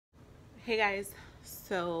Hey guys,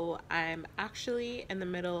 so I'm actually in the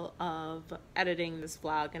middle of editing this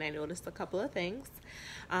vlog and I noticed a couple of things.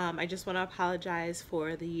 I just want to apologize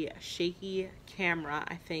for the shaky camera.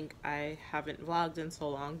 I think I haven't vlogged in so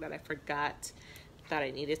long that I forgot that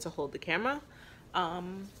I needed to hold the camera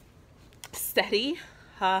steady.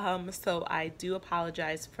 So I do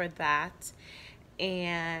apologize for that.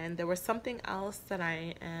 And there was something else that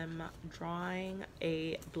I am drawing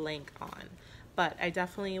a blank on. But I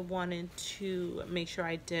definitely wanted to make sure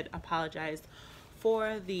I did apologize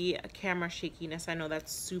for the camera shakiness. I know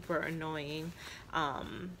that's super annoying.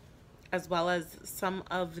 As well as some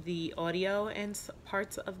of the audio and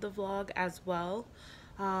parts of the vlog as well.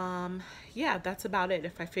 Yeah, that's about it.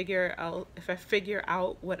 If I figure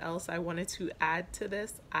out what else I wanted to add to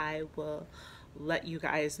this, I will let you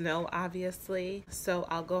guys know, obviously. So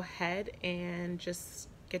I'll go ahead and just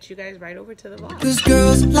get you guys right over to the vlog. Cause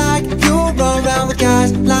girls like you run around with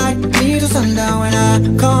guys like me till sundown. When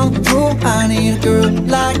I come through, I need a girl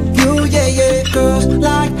like you, yeah, yeah. Girls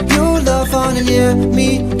like you love fun and yeah,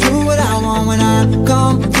 me do what I want. When I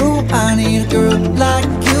come through, I need a girl like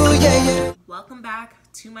you, yeah, yeah. Welcome back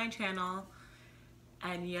to my channel,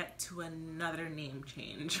 and yet to another name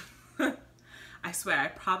change. I swear, I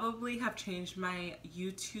probably have changed my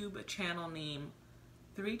YouTube channel name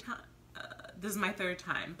 3 times. This is my 3rd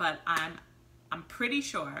time, but I'm pretty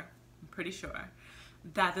sure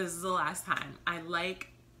that this is the last time. I like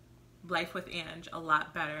Life with Ange a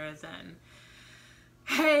lot better than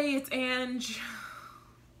Hey, it's Ange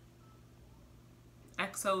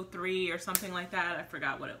XO3 or something like that. I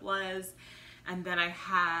forgot what it was. And then I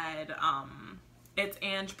had It's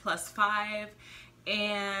Ange +5,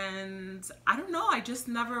 and I don't know, I just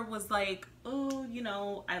never was like, oh, you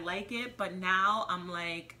know, I like it. But now I'm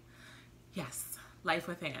like, yes, Life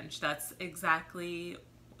with Ange. That's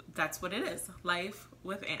what it is. Life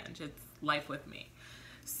with Ange. It's life with me.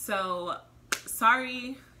 So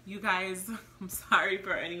sorry, you guys. I'm sorry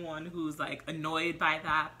for anyone who's like annoyed by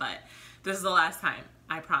that, but this is the last time,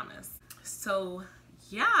 I promise. So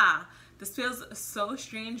yeah, this feels so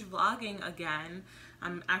strange vlogging again.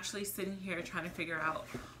 I'm actually sitting here trying to figure out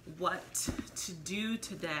what to do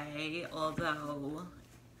today, although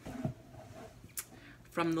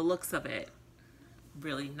from the looks of it,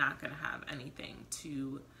 really not gonna have anything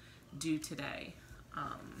to do today.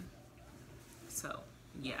 So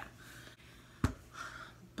yeah,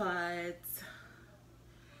 but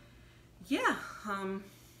yeah,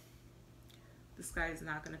 this guy is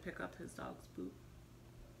not gonna pick up his dog's poop.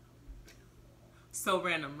 So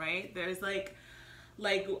random, right? There's like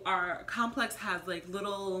our complex has like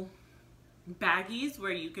little baggies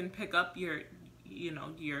where you can pick up your, you know,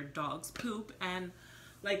 your dog's poop, and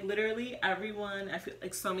like literally everyone, I feel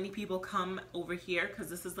like so many people come over here because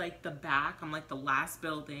this is like the back. I'm like the last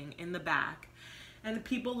building in the back, and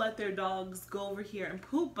people let their dogs go over here and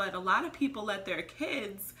poop, but a lot of people let their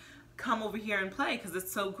kids come over here and play because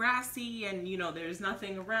it's so grassy, and you know, there's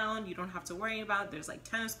nothing around. You don't have to worry about it. There's like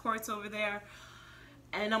tennis courts over there.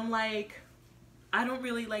 And I'm like, I don't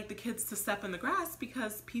really like the kids to step in the grass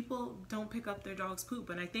because people don't pick up their dog's poop.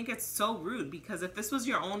 And I think it's so rude, because if this was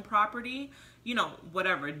your own property, you know,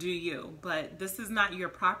 whatever, do you. But this is not your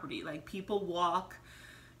property. Like, people walk,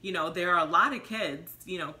 you know, there are a lot of kids,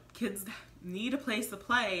 you know, kids need a place to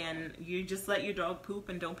play, and you just let your dog poop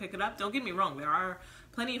and don't pick it up. Don't get me wrong, there are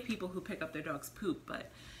plenty of people who pick up their dog's poop,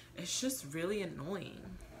 but it's just really annoying.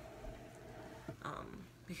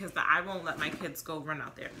 Because I won't let my kids go run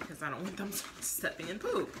out there because I don't want them stepping in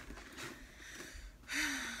poop.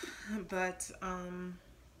 But,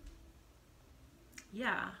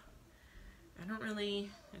 yeah. I don't really,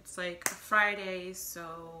 it's like a Friday,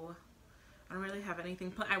 so I don't really have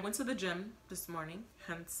anything planned. I went to the gym this morning,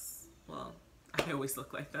 hence, well, I always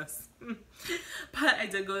look like this. But I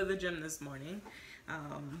did go to the gym this morning.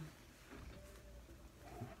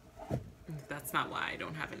 That's not why I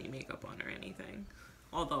don't have any makeup on or anything.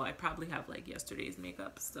 Although I probably have like yesterday's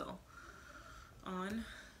makeup still on.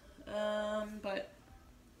 But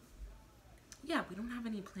yeah, we don't have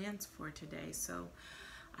any plans for today, so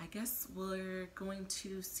I guess we're going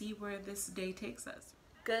to see where this day takes us.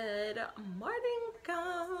 Good morning,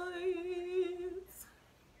 guys.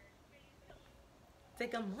 Say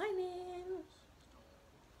good morning.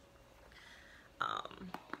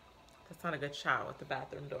 That's not a good shot with the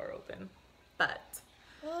bathroom door open, but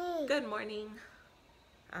good morning.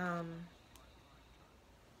 Well,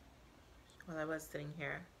 I was sitting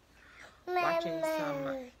here watching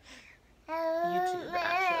some YouTube,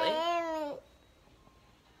 actually.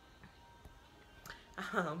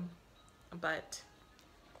 But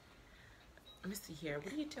let me see here.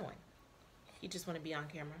 What are you doing? You just want to be on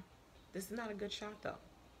camera? This is not a good shot though.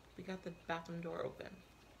 We got the bathroom door open.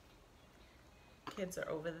 Kids are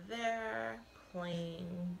over there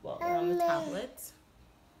playing, well, they're on the tablets.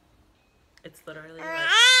 It's literally like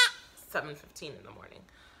 7:15 in the morning.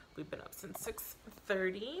 We've been up since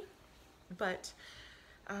 6:30, but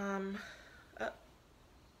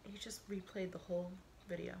you just replayed the whole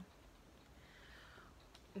video.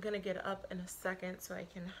 I'm gonna get up in a second so I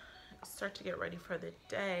can start to get ready for the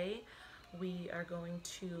day. We are going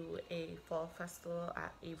to a fall festival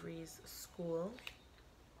at Avery's school.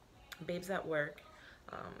 Babe's at work.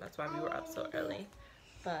 That's why we were up so early.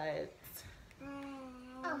 But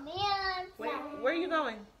where are you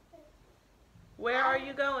going? Where are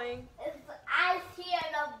you going? I hear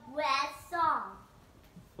the red song.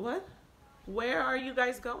 What? Where are you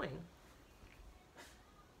guys going?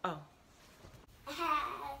 Oh.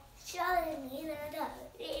 Showing me the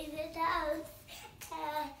toes.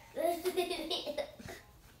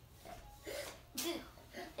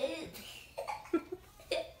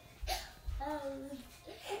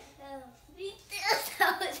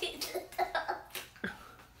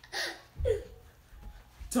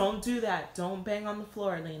 Don't do that. Don't bang on the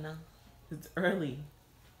floor, Lena. It's early.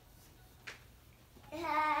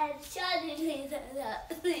 I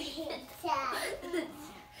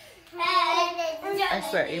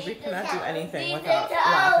swear, Avery cannot do anything without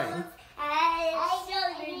laughing.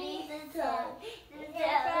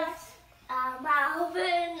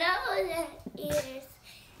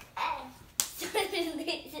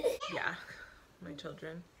 Yeah, my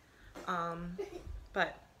children.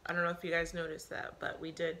 But I don't know if you guys noticed that, but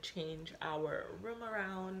we did change our room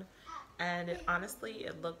around, and honestly,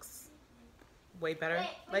 it looks way better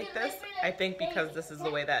like this. I think because this is the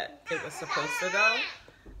way that it was supposed to go.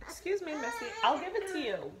 Excuse me, Missy. I'll give it to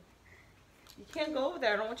you. You can't go over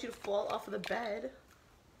there. I don't want you to fall off of the bed.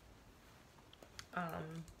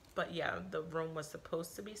 But yeah, the room was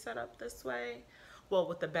supposed to be set up this way. Well,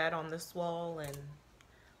 with the bed on this wall and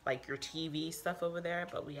like your TV stuff over there.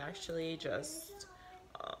 But we actually just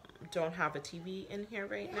don't have a TV in here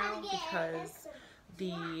right now because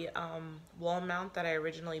the wall mount that I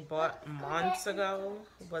originally bought months ago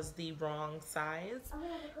was the wrong size,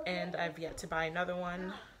 and I've yet to buy another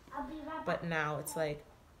one. But now it's like,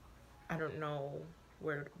 I don't know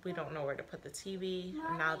where, we don't know where to put the TV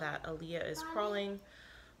now that Aaliyah is crawling,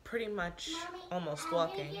 pretty much almost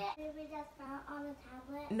walking.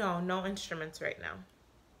 No instruments right now.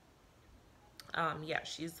 Yeah,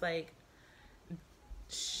 she's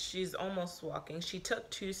almost walking. She took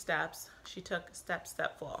 2 steps. She took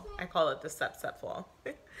step fall. I call it the step fall.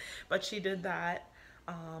 But she did that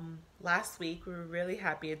last week. We were really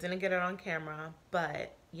happy. I didn't get it on camera,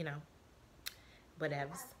 but you know,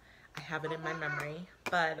 whatevs. I have it in my memory.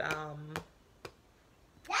 But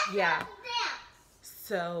yeah.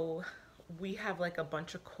 So we have like a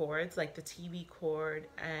bunch of cords, like the TV cord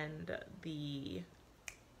and the,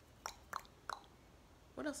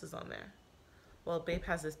 what else is on there? Well, Babe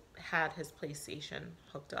had his PlayStation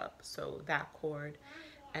hooked up, so that cord,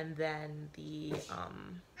 and then the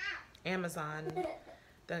Amazon,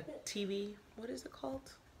 the TV, what is it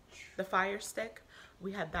called? The Fire Stick.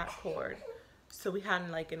 We had that cord, so we had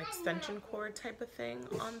like an extension cord type of thing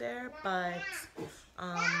on there, but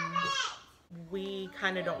we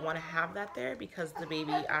kind of don't want to have that there because the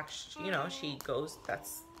baby actually, you know, she goes,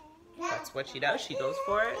 that's what she does. She goes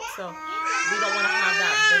for it, so we don't want to have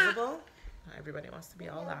that visible. Everybody wants to be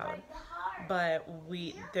all loud, but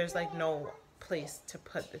there's like no place to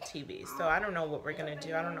put the TV, so I don't know what we're gonna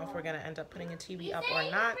do. I don't know if we're gonna end up putting a TV up or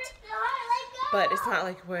not, but it's not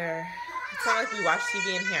like we watch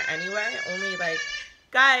TV in here anyway. Only like,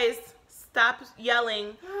 guys, stop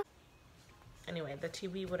yelling. Anyway, the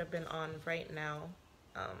TV would have been on right now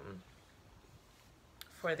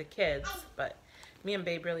for the kids, but me and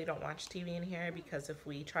Babe really don't watch TV in here because if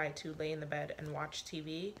we try to lay in the bed and watch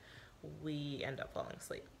TV, we end up falling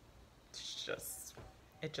asleep.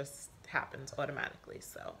 It just happens automatically.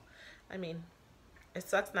 So, I mean, it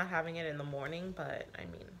sucks not having it in the morning, but I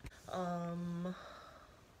mean,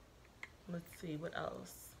 let's see what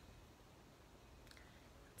else.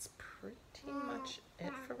 It's pretty much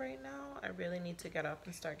it for right now. I really need to get up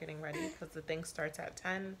and start getting ready because the thing starts at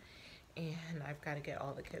 10 and I've got to get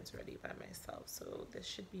all the kids ready by myself, so this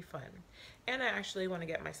should be fun. And I actually want to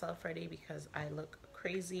get myself ready because I look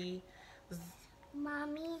crazy.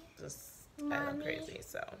 Mommy. I look crazy,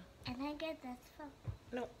 so. Can I get this phone?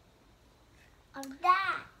 No. Of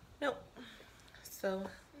that. No. So,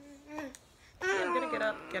 yeah, I'm going to get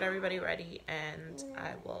up, get everybody ready, and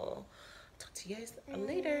I will talk to you guys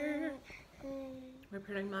later. We're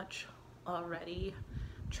pretty much all ready.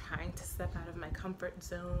 trying to step out of my comfort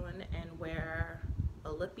zone and wear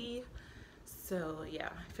a lippy. So yeah,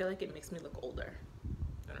 I feel like it makes me look older.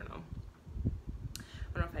 I don't know.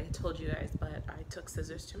 I don't know if I told you guys, but I took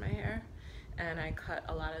scissors to my hair and I cut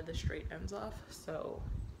a lot of the straight ends off, so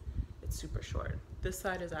it's super short. This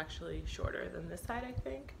side is actually shorter than this side, I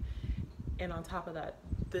think. And on top of that,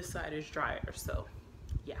 this side is drier, so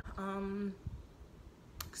yeah.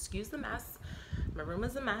 Excuse the mess. My room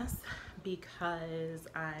is a mess because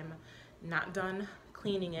I'm not done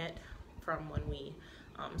cleaning it from when we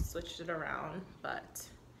switched it around, but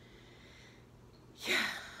yeah.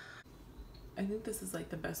 I think this is like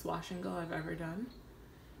the best wash and go I've ever done,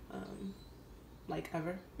 like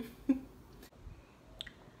ever.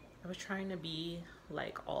 I was trying to be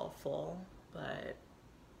like all full, but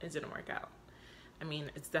it didn't work out. I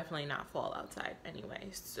mean, it's definitely not fall outside anyway,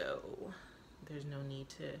 so there's no need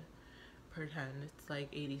to pretend. It's like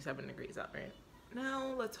 87 degrees out right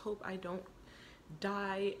now. Let's hope I don't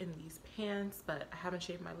die in these pants, but I haven't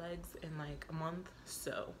shaved my legs in like a month,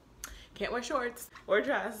 so can't wear shorts or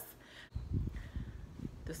dress.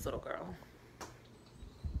 This little girl.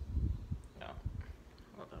 No,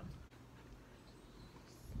 hold on.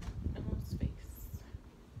 Emma's face.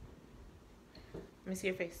 Let me see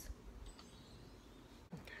your face.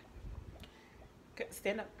 Okay,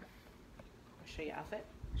 stand up. I'll show you your outfit.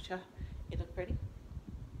 Show you look pretty.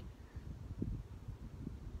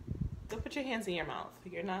 Don't put your hands in your mouth.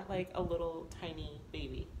 You're not like a little tiny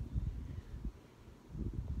baby.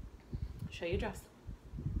 Show your dress.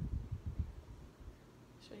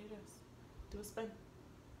 Show your dress. Do a spin.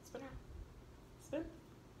 Spin around. Spin.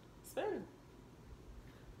 Spin.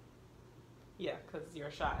 Yeah, because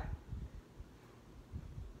you're shy.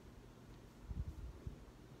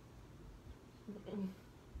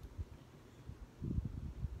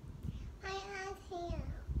 I see you.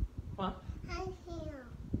 What? I see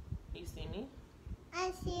you. You see me?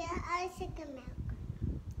 I see you. I see the milk.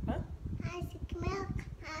 What? I see the milk.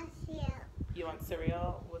 I see you. You want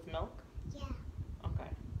cereal with milk? Yeah. Okay.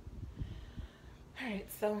 Alright,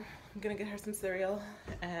 so I'm gonna get her some cereal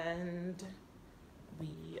and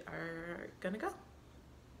we are gonna go.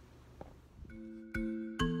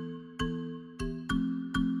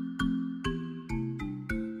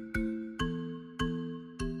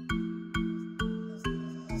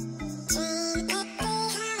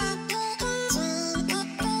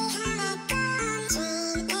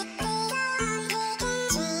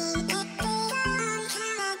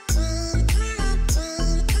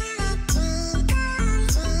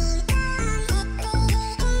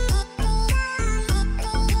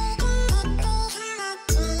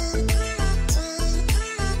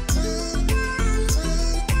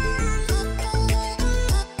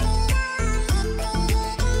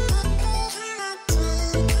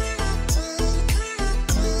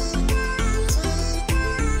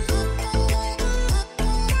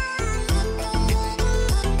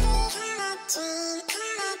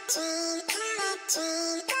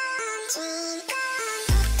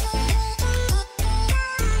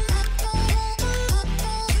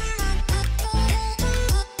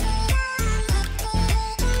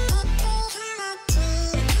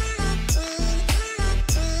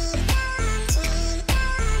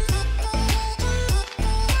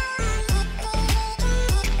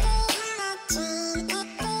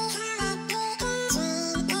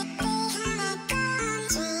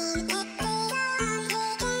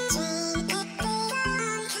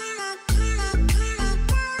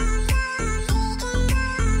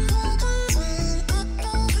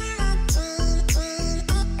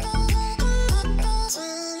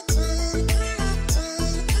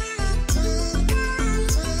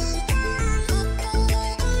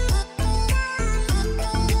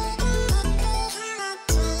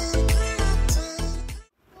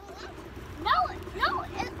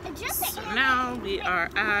 We are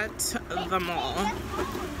at the mall.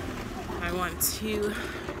 I want to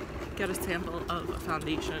get a sample of a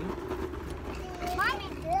foundation. Mommy,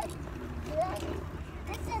 this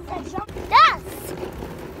is a jungle. Yes!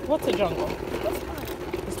 What's a jungle?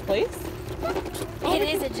 This place? It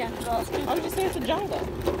is a jungle. Why would you say it's a jungle?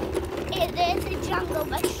 It is a jungle,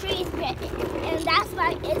 but trees growing, and that's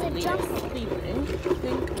why it's a jungle. Sleeping.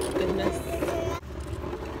 Thank goodness.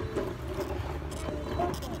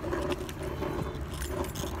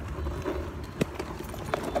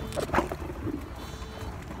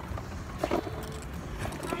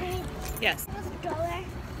 Yes.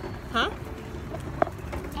 Huh?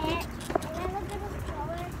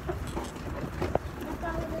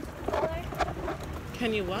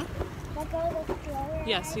 Can you what?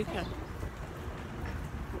 Yes, you can.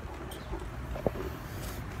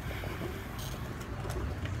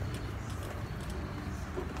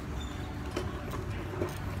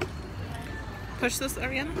 Push this,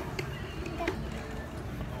 Ariana.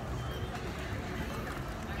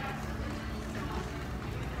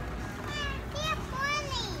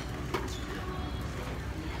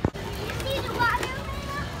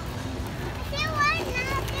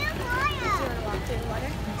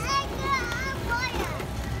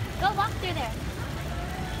 Go walk through there.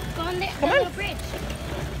 Go on the Come on. little bridge.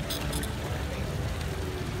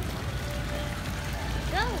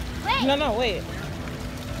 Go. Wait. No, wait.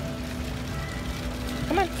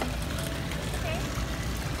 Come on.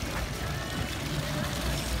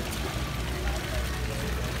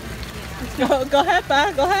 Go ahead,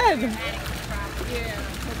 Pa. Go ahead. Yeah,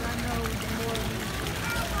 because I know the more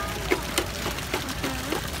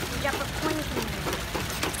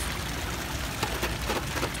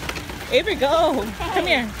Avery, go. Come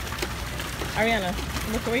here. Ariana,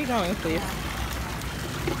 look where are you going, please?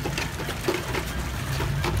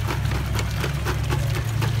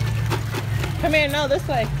 Come here, no, this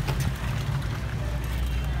way.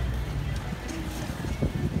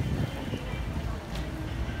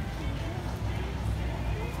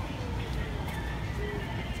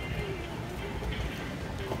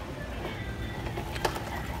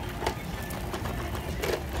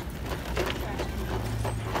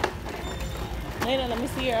 Lena, let me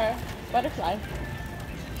see your butterfly.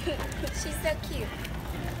 She's so cute.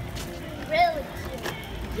 Really cute.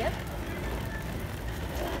 Yep.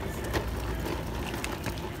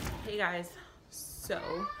 Hey guys, so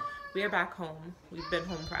we are back home. We've been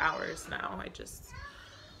home for hours now. I just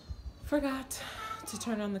forgot to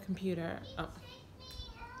turn on the computer.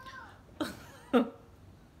 Oh.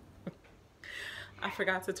 I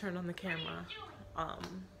forgot to turn on the camera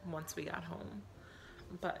once we got home,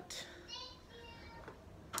 but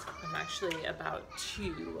I'm actually about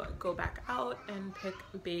to go back out and pick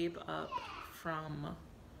Babe up from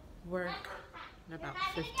work in about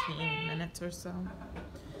 15 minutes or so.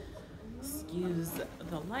 Excuse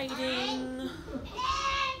the lighting.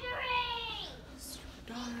 It's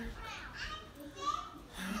super dark.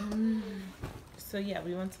 So yeah,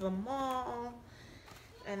 we went to the mall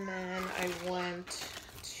and then I went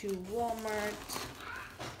to Walmart.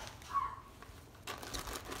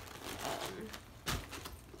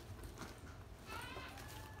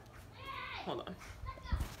 Hold on.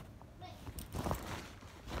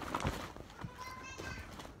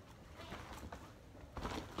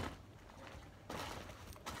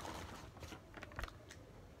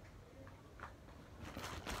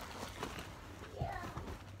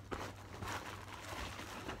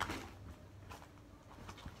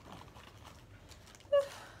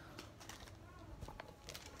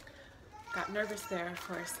 Got nervous there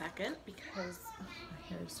for a second because my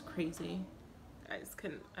hair is crazy.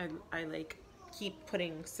 I like keep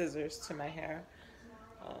putting scissors to my hair,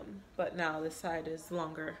 but now this side is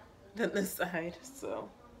longer than this side, so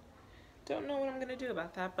don't know what I'm gonna do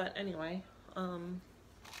about that. But anyway,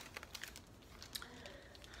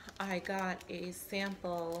 I got a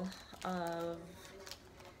sample of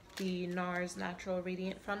the NARS Natural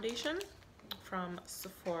Radiant Foundation from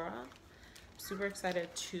Sephora. I'm super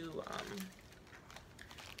excited to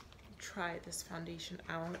try this foundation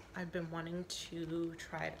out. I've been wanting to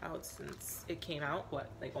try it out since it came out, what,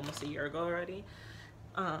 like almost a year ago already.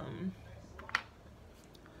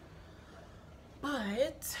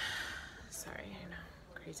 But sorry, I know,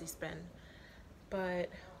 crazy spin. But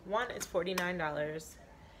one, it's $49.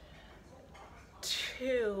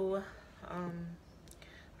 Two,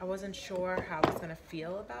 I wasn't sure how I was gonna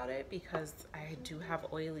feel about it because I do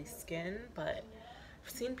have oily skin, but I've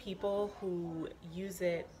seen people who use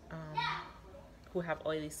it who have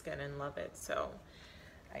oily skin and love it, so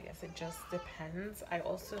I guess it just depends. I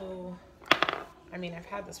mean, I've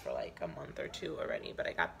had this for like a month or two already, but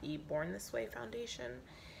I got the Born This Way foundation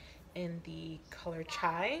in the color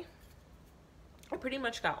Chai. I pretty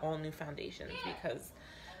much got all new foundations because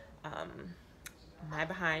my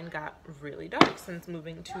behind got really dark since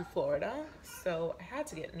moving to Florida, so I had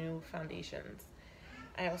to get new foundations.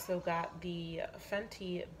 I also got the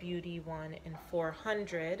Fenty Beauty one in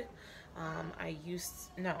 400.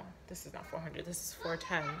 No, this is not 400, this is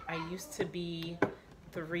 410. I used to be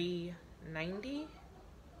 390,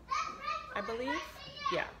 I believe.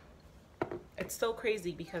 Yeah. It's so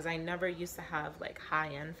crazy because I never used to have like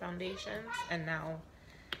high-end foundations, and now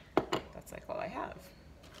that's like all I have.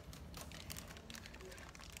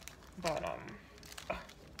 But I'm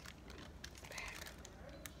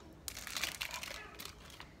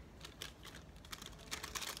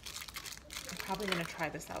probably gonna try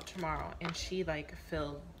this out tomorrow. And she like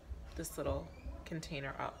filled this little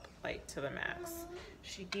container up like to the max.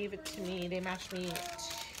 She gave it to me. They matched me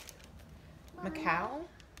Macau.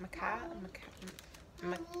 Macao.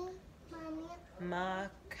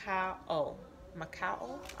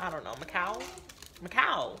 I don't know. Macao.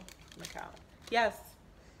 Yes.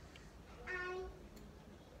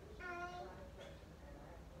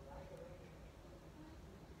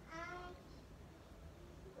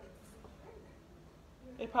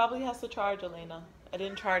 It probably has to charge, Elena. I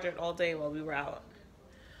didn't charge it all day while we were out.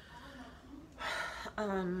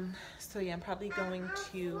 So yeah, I'm probably going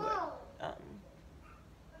to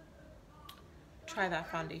try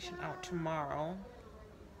that foundation out tomorrow.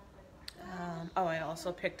 Oh, I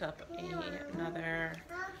also picked up another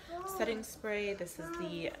setting spray. This is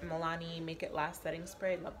the Milani Make It Last setting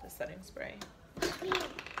spray. Love this setting spray.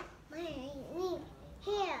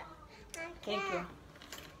 Here. Thank you.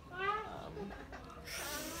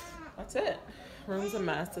 That's it. Room's a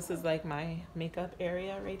mess. This is like my makeup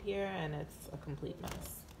area right here, and it's a complete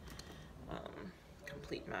mess.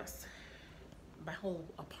 Complete mess. My whole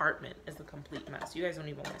apartment is a complete mess. You guys don't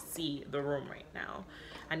even want to see the room right now.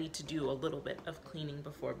 I need to do a little bit of cleaning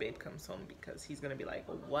before Babe comes home, because he's gonna be like,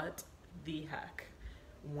 what the heck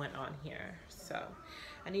went on here? So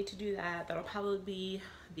I need to do that. That'll probably be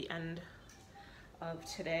the end of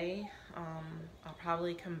today. I'll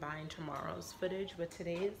probably combine tomorrow's footage with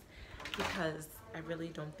today's, because I really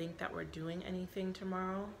don't think that we're doing anything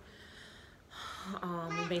tomorrow.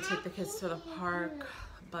 We may take the kids to the park,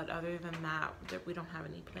 but other than that, we don't have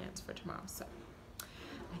any plans for tomorrow. So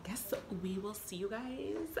I guess we will see you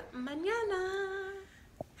guys mañana.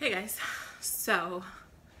 Hey guys, so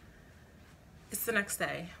it's the next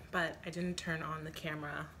day, but I didn't turn on the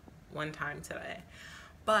camera one time today.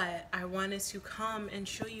 But I wanted to come and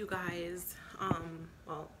show you guys,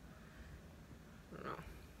 well, I don't know,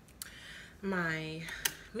 my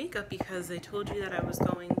makeup, because I told you that I was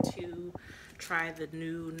going to try the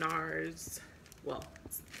new NARS. Well,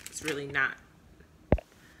 it's really not,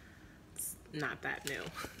 it's not that new,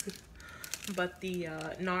 but the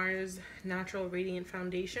NARS Natural Radiant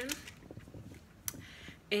Foundation.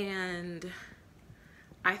 And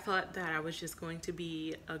I thought that I was just going to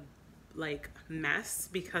be a mess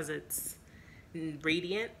because it's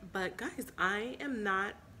radiant, but guys, I am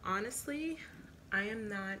not, honestly, I am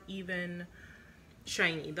not even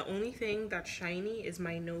shiny. The only thing that's shiny is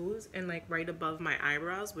my nose and like right above my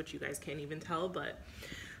eyebrows, which you guys can't even tell, but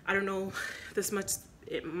I don't know this much.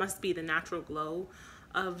 It must be the natural glow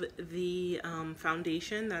of the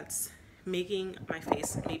foundation that's making my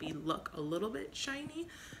face maybe look a little bit shiny,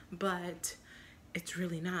 but it's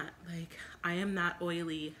really not. Like, I am not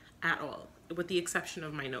oily at all, with the exception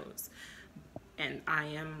of my nose. And I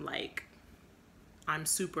am like, I'm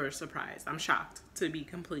super surprised. I'm shocked, to be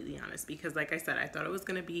completely honest, because like I said, I thought it was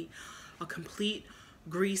gonna be a complete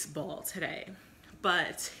grease ball today.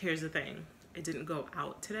 But here's the thing, it didn't go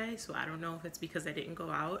out today, so I don't know if it's because I didn't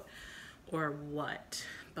go out or what,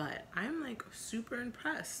 but I'm like super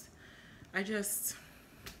impressed.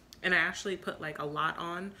 And I actually put like a lot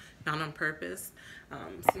on, not on purpose,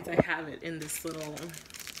 since I have it in this little,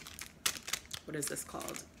 what is this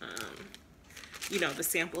called? You know, the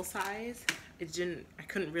sample size. I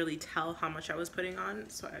couldn't really tell how much I was putting on,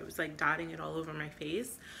 so I was like dotting it all over my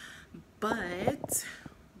face. But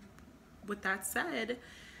with that said,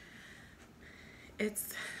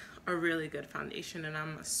 it's a really good foundation, and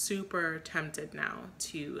I'm super tempted now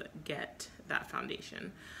to get that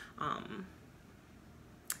foundation.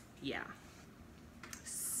 Yeah,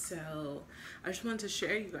 so I just wanted to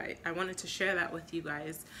share that with you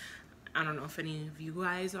guys. I don't know if any of you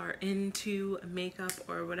guys are into makeup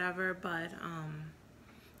or whatever, but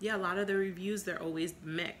yeah, a lot of the reviews, they're always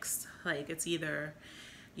mixed. Like, it's either,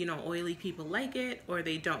 you know, oily people like it or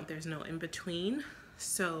they don't. There's no in between.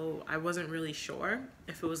 So I wasn't really sure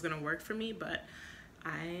if it was gonna work for me, but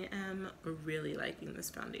I am really liking this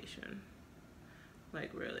foundation.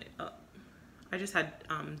 Like, really. I just had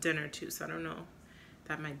dinner too, so I don't know.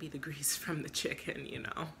 That might be the grease from the chicken, you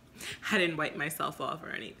know. I didn't wipe myself off or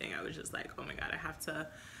anything. I was just like, oh my God, I have to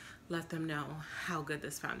let them know how good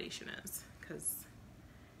this foundation is, because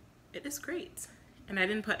it is great. And I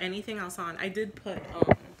didn't put anything else on. I did put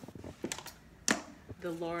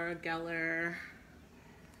the Laura Geller,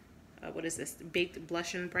 what is this? Baked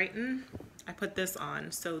Blush and Brighten. I put this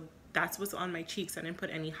on, so that's what's on my cheeks. I didn't put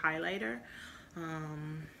any highlighter.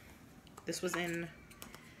 This was in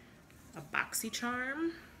a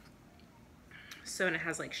BoxyCharm. So, and it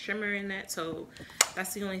has like shimmer in it. So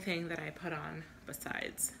that's the only thing that I put on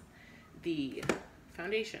besides the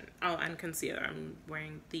foundation. Oh, and concealer. I'm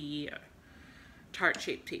wearing the Tarte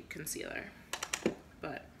Shape Tape concealer.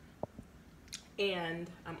 And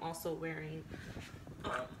I'm also wearing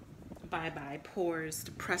Bye Bye Pores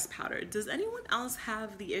Press Powder. Does anyone else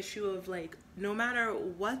have the issue of like, no matter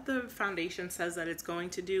what the foundation says that it's going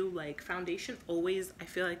to do, like foundation always, I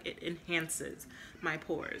feel like it enhances my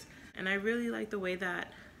pores. And I really like the way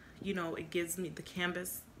that, you know, it gives me, the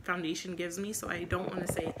canvas foundation gives me. So I don't want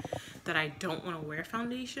to say that I don't want to wear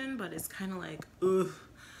foundation, but it's kind of like, ugh.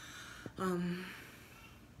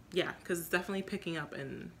 Yeah, because it's definitely picking up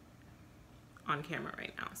on camera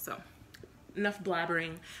right now. So enough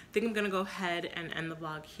blabbering. I think I'm gonna go ahead and end the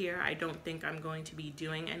vlog here. I don't think I'm going to be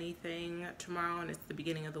doing anything tomorrow, and it's the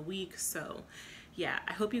beginning of the week. So yeah,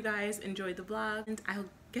 I hope you guys enjoyed the vlog, and I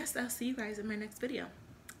guess I'll see you guys in my next video.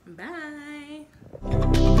 Bye.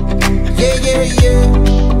 Yeah, yeah, yeah.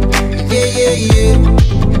 Yeah, yeah, yeah.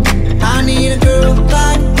 I need a girl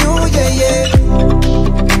like you, yeah, yeah.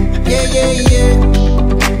 Yeah, yeah, yeah.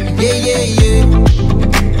 Yeah, yeah, yeah.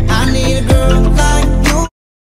 I need a girl